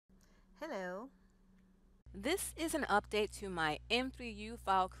This is an update to my M3U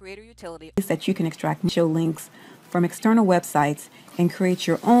File Creator Utility that you can extract show links from external websites and create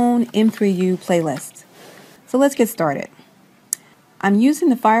your own M3U playlist. So let's get started. I'm using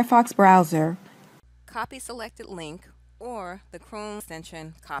the Firefox browser, Copy Selected Link, or the Chrome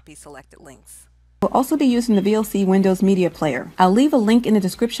extension Copy Selected Links. We'll also be using the VLC Windows Media Player. I'll leave a link in the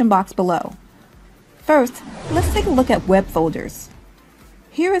description box below. First, let's take a look at WebFolders.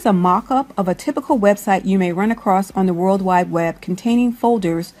 Here is a mock-up of a typical website you may run across on the World Wide Web containing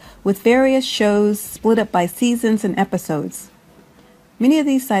folders with various shows split up by seasons and episodes. Many of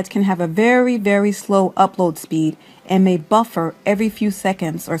these sites can have a very slow upload speed and may buffer every few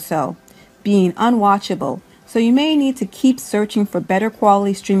seconds or so, being unwatchable, so you may need to keep searching for better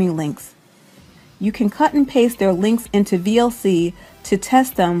quality streaming links. You can cut and paste their links into VLC to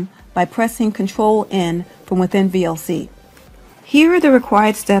test them by pressing Ctrl-N from within VLC. Here are the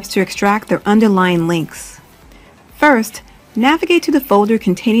required steps to extract their underlying links. First, navigate to the folder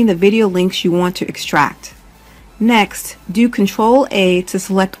containing the video links you want to extract. Next, do Ctrl-A to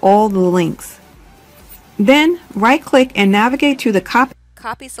select all the links. Then, right-click and navigate to the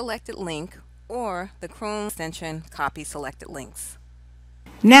Copy Selected Link, or the Chrome extension Copy Selected Links.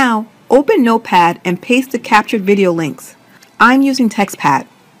 Now, open Notepad and paste the captured video links. I'm using TextPad.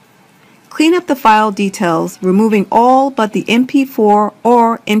 Clean up the file details, removing all but the MP4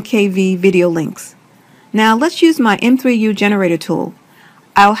 or MKV video links. Now let's use my M3U Generator tool.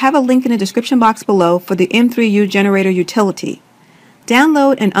 I'll have a link in the description box below for the M3U Generator Utility.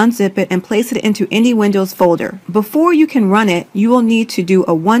 Download and unzip it and place it into any Windows folder. Before you can run it, you will need to do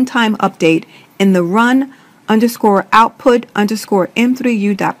a one-time update in the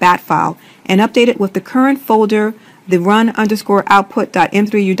run_output_m3u.bat file and update it with the current folder the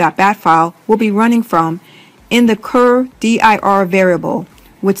run_output.m3u.bat file will be running from in the cur.dir variable,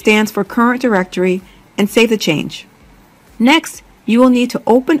 which stands for current directory, and save the change. Next, you will need to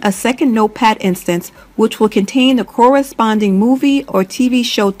open a second Notepad instance which will contain the corresponding movie or TV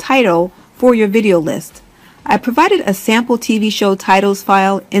show title for your video list. I provided a sample TV show titles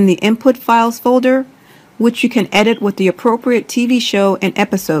file in the input files folder, which you can edit with the appropriate TV show and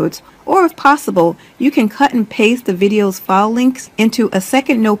episodes, or if possible, you can cut and paste the video's file links into a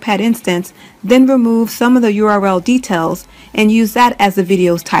second Notepad instance, then remove some of the URL details and use that as the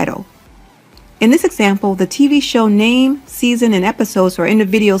video's title. In this example, the TV show name, season, and episodes are in the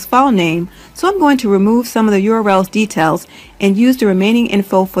video's file name, so I'm going to remove some of the URL's details and use the remaining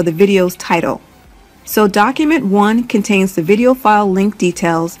info for the video's title. So document 1 contains the video file link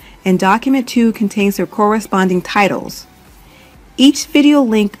details and document 2 contains their corresponding titles. Each video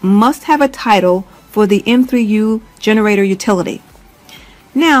link must have a title for the M3U Generator Utility.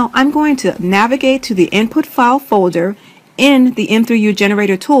 Now I'm going to navigate to the input file folder in the M3U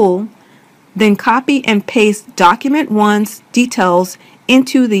Generator tool, then copy and paste document 1's details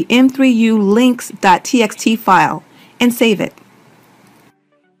into the M3U links.txt file and save it.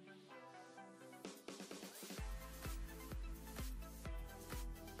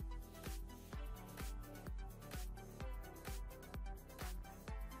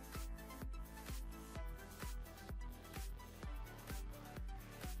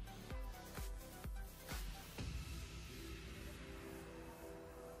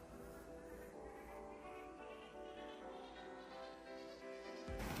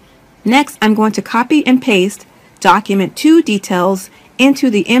 Next, I'm going to copy and paste document 2 details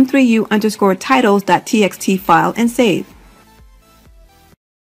into the M3U_titles.txt file and save.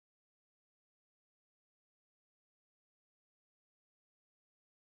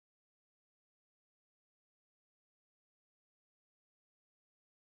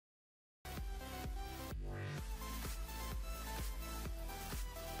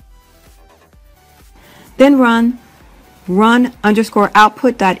 Then run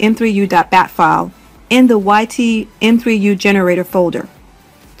run_output.m3u.bat file in the YT M3U Generator folder.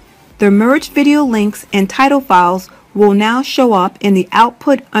 The merged video links and title files will now show up in the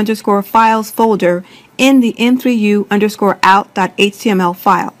output_files folder in the M3U_out.html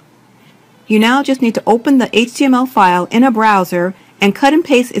file. You now just need to open the HTML file in a browser and cut and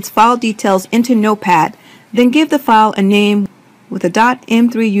paste its file details into Notepad, then give the file a name with a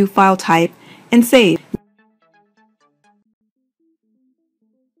 .m3u file type and save.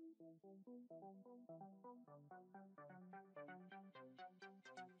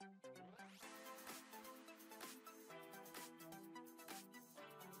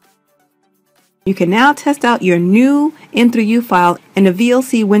 You can now test out your new M3U file in the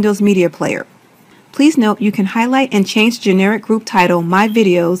VLC Windows Media Player. Please please note you can highlight and change the generic group title My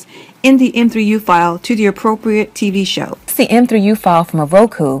Videos in the M3U file to the appropriate TV show. It's the M3U file from a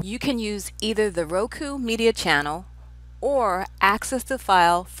Roku. You can use either the Roku media channel or access the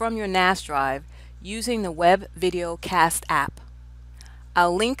file from your NAS drive using the Web Video Cast app.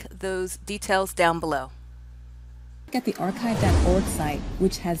 I'll link those details down below. At the archive.org site,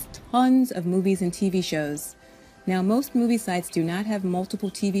 which has tons of movies and TV shows. Now, most movie sites do not have multiple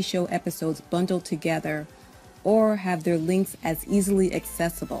TV show episodes bundled together or have their links as easily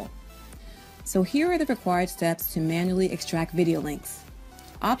accessible. So here are the required steps to manually extract video links.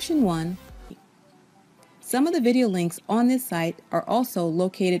 Option 1. Some of the video links on this site are also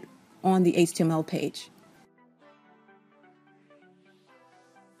located on the HTML page.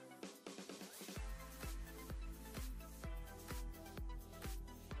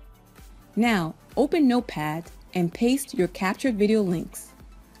 Now, open Notepad and paste your captured video links.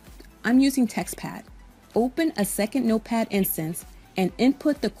 I'm using TextPad. Open a second Notepad instance and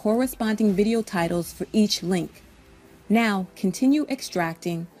input the corresponding video titles for each link. Now, continue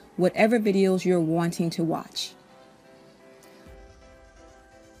extracting whatever videos you're wanting to watch.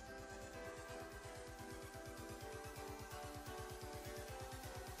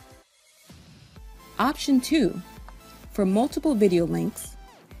 Option 2. For multiple video links,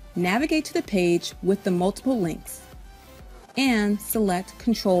 navigate to the page with the multiple links and select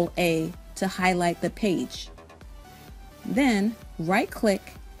Ctrl-A to highlight the page. Then right-click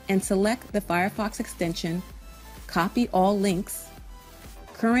and select the Firefox extension, Copy All Links,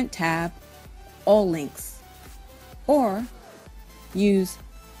 Current tab, All Links, or use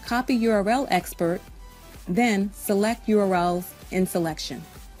Copy URL Expert, then select URLs in selection.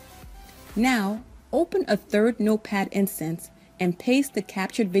 Now open a third Notepad instance and paste the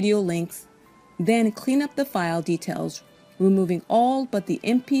captured video links, then clean up the file details, removing all but the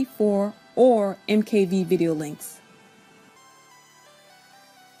MP4 or MKV video links.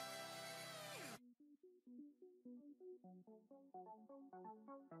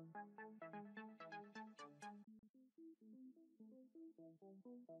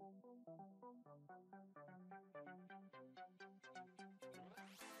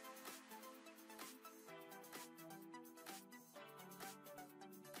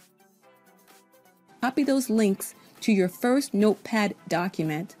 Copy those links to your first Notepad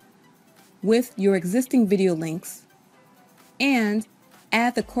document with your existing video links and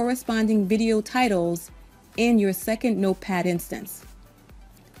add the corresponding video titles in your second Notepad instance.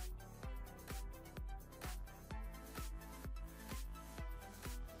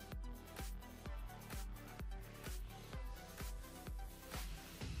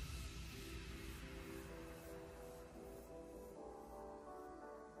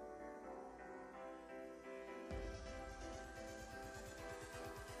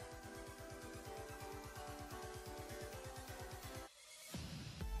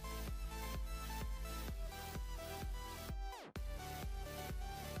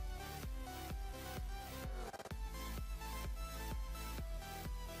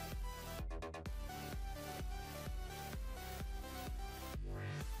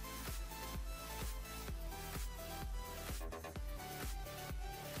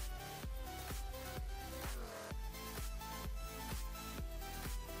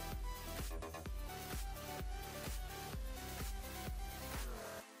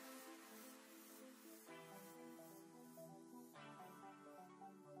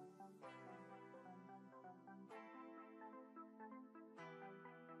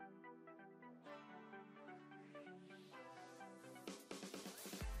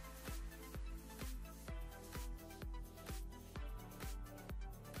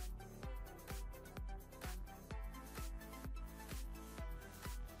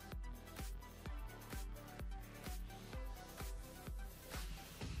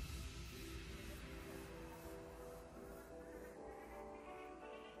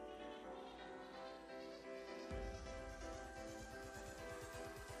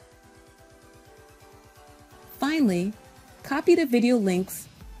 Finally, copy the video links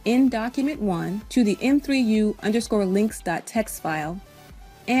in document 1 to the M3U_links.txt file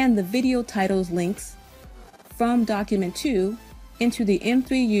and the video titles links from document 2 into the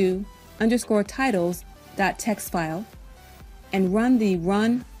M3U_titles.txt file and run the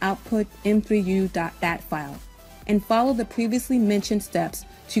run output M3U.dat file and follow the previously mentioned steps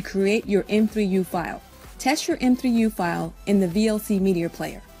to create your M3U file. Test your M3U file in the VLC media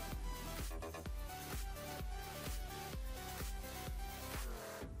player.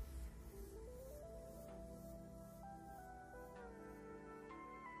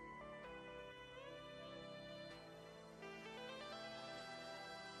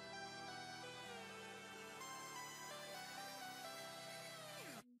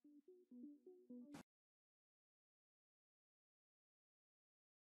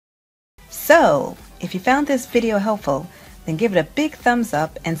 So, if you found this video helpful, then give it a big thumbs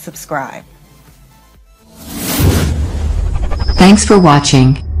up and subscribe. Thanks for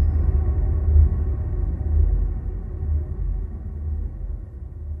watching.